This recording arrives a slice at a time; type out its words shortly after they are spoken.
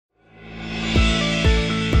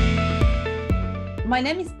My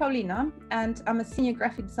name is Paulina and I'm a senior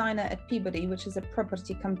graphic designer at Peabody, which is a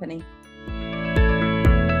property company.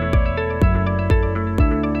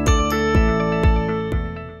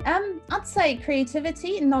 I'd say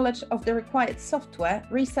creativity, knowledge of the required software,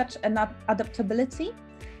 research and adaptability.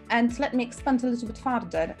 And let me expand a little bit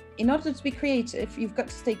further. In order to be creative, you've got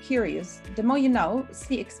to stay curious. The more you know,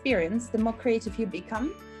 see experience, the more creative you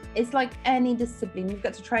become. It's like any discipline, you've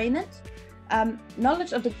got to train it.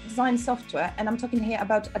 Knowledge of the design software, and I'm talking here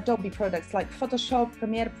about Adobe products like Photoshop,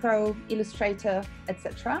 Premiere Pro, Illustrator,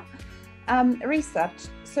 etc. Research.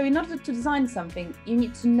 So in order to design something, you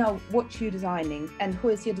need to know what you're designing and who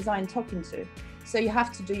is your design talking to. So you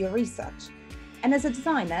have to do your research. And as a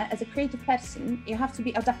designer, as a creative person, you have to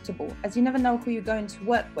be adaptable, as you never know who you're going to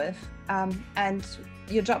work with, and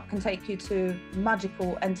your job can take you to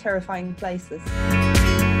magical and terrifying places.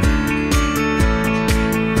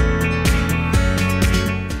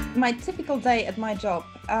 My typical day at my job,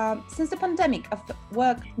 since the pandemic, I've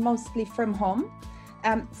worked mostly from home.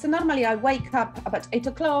 So normally I wake up about 8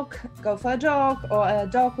 o'clock, go for a jog or a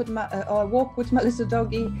walk with my little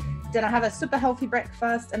doggy. Then I have a super healthy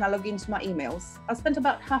breakfast and I log into my emails. I spent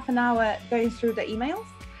about half an hour going through the emails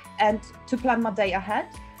and to plan my day ahead.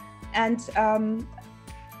 And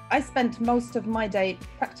I spent most of my day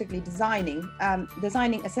practically designing.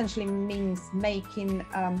 Designing essentially means making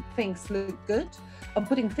things look good, or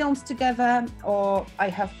putting films together, or I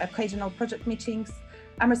have occasional project meetings.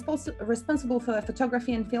 I'm responsible for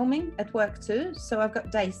photography and filming at work too. So I've got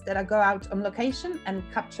days that I go out on location and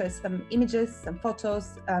capture some images, some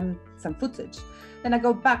photos, some footage. Then I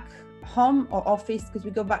go back home or office, because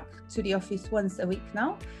we go back to the office once a week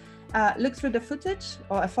now. Look through the footage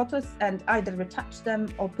or photos and either retouch them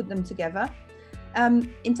or put them together.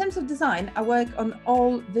 In terms of design, I work on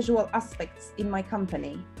all visual aspects in my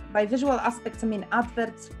company. By visual aspects, I mean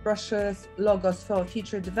adverts, brochures, logos for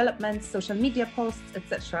future developments, social media posts,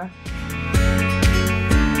 etc.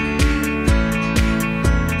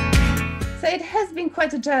 So it has been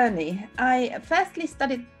quite a journey. I firstly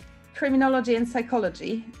studied criminology and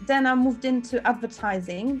psychology, then I moved into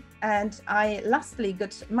advertising, and I lastly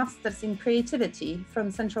got masters in creativity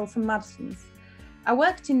from Central St. Martin's. I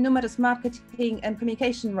worked in numerous marketing and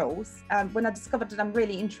communication roles when I discovered that I'm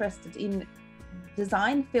really interested in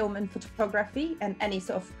design, film and photography, and any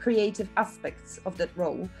sort of creative aspects of that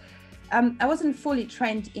role. I wasn't fully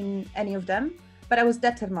trained in any of them, but I was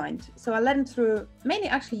determined. So I learned through mainly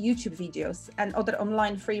actually YouTube videos and other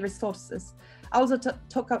online free resources. I also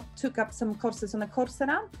took up some courses on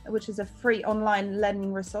Coursera, which is a free online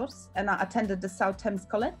learning resource, and I attended the South Thames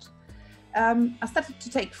College. I started to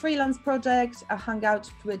take freelance projects. I hung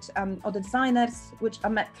out with other designers, which I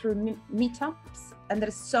met through meetups, and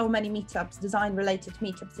there's so many meetups, design-related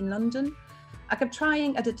meetups in London. I kept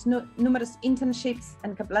trying, I did numerous internships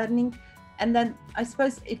and kept learning, and then I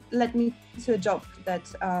suppose it led me to a job that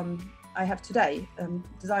I have today,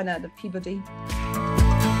 designer at Peabody.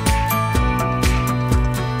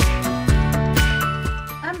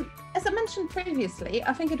 As I mentioned previously,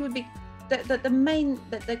 I think it would be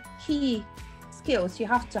the key skills you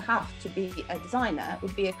have to be a designer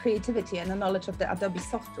would be a creativity and a knowledge of the Adobe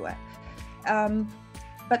software.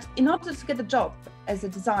 But in order to get a job as a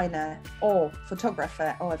designer or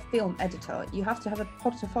photographer or a film editor, you have to have a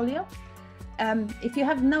portfolio. If you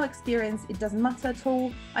have no experience, it doesn't matter at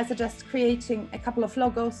all. I suggest creating a couple of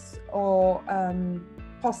logos or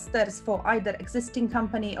posters for either existing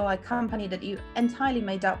company or a company that you entirely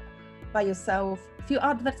made up by yourself, a few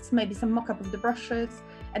adverts, maybe some mock-up of the brochures,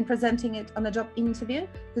 and presenting it on a job interview,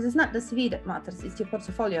 because it's not the CV that matters, it's your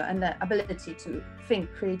portfolio and the ability to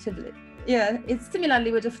think creatively. Yeah, it's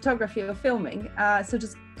similarly with the photography or filming. So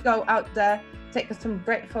just go out there, take some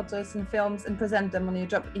great photos and films and present them on your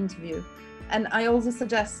job interview. And I also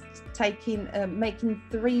suggest making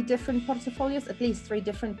 3 different portfolios, at least 3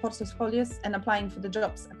 different portfolios, and applying for the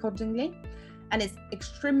jobs accordingly. And it's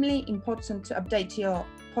extremely important to update your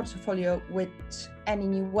portfolio with any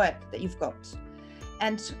new work that you've got.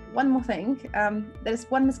 And one more thing, there's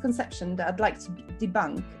one misconception that I'd like to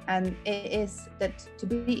debunk, and it is that to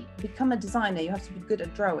become a designer, you have to be good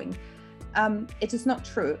at drawing. It is not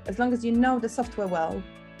true. As long as you know the software well,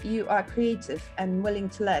 you are creative and willing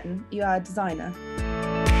to learn, you are a designer.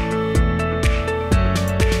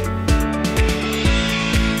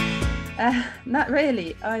 Not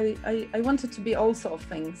really. I wanted to be all sorts of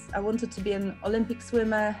things. I wanted to be an Olympic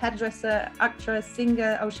swimmer, hairdresser, actress,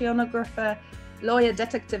 singer, oceanographer, lawyer,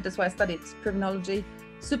 detective, that's why I studied criminology,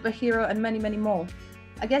 superhero, and many, many more.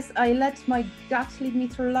 I guess I let my gut lead me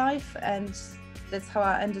through life, and that's how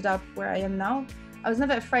I ended up where I am now. I was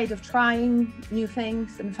never afraid of trying new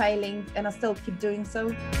things and failing, and I still keep doing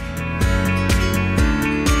so.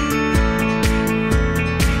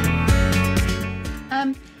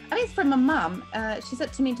 I think it's from my mum. She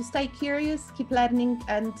said to me to stay curious, keep learning,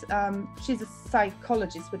 and she's a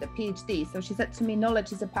psychologist with a PhD. So she said to me,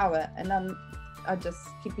 knowledge is a power, and I just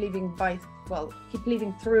keep living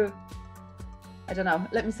through. I don't know.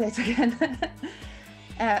 Let me say it again.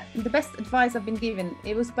 The best advice I've been given,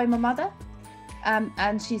 it was by my mother,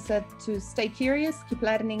 and she said to stay curious, keep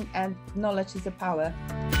learning, and knowledge is a power.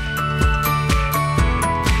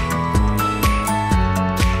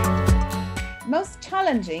 Most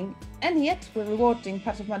challenging and yet rewarding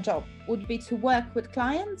part of my job would be to work with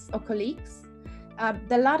clients or colleagues.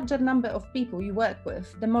 The larger number of people you work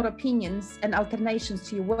with, the more opinions and alternations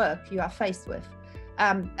to your work you are faced with.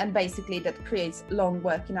 And basically that creates long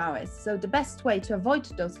working hours. So the best way to avoid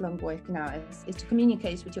those long working hours is to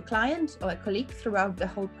communicate with your client or a colleague throughout the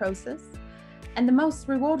whole process. And the most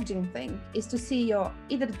rewarding thing is to see your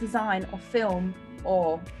either design or film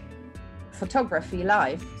or photography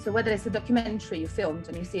live. So whether it's a documentary you filmed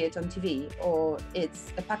and you see it on TV, or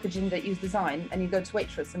it's a packaging that you design and you go to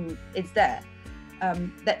Waitrose and it's there,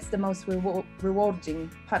 that's the most rewarding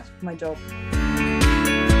part of my job.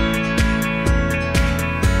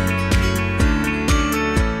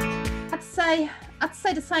 I'd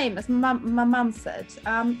say the same as my mum said.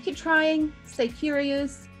 Keep trying, stay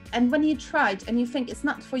curious, and when you tried and you think it's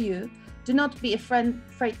not for you, do not be afraid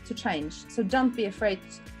to change. So don't be afraid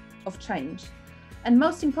of change. And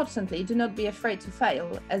most importantly, do not be afraid to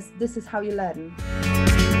fail, as this is how you learn.